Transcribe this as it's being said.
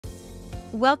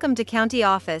Welcome to County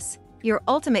Office, your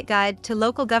ultimate guide to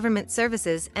local government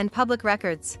services and public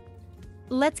records.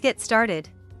 Let's get started.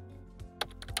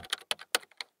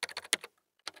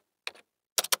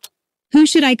 Who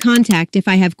should I contact if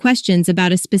I have questions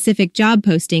about a specific job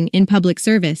posting in public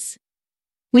service?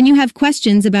 When you have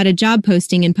questions about a job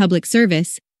posting in public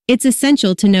service, it's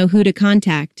essential to know who to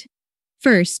contact.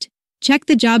 First, check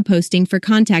the job posting for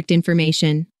contact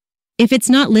information. If it's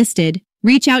not listed,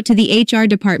 reach out to the HR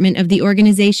department of the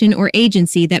organization or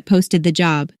agency that posted the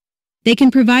job. They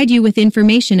can provide you with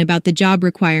information about the job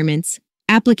requirements,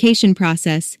 application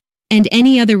process, and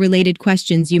any other related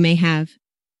questions you may have.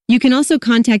 You can also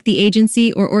contact the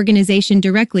agency or organization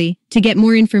directly to get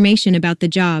more information about the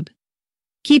job.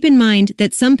 Keep in mind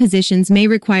that some positions may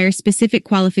require specific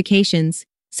qualifications,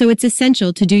 so it's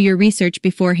essential to do your research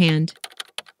beforehand.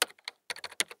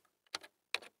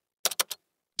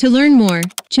 To learn more,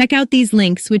 check out these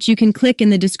links which you can click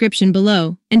in the description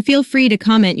below, and feel free to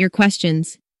comment your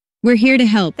questions. We're here to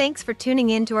help. Thanks for tuning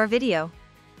in to our video.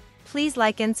 Please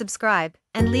like and subscribe,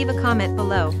 and leave a comment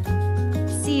below.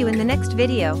 See you in the next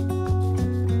video.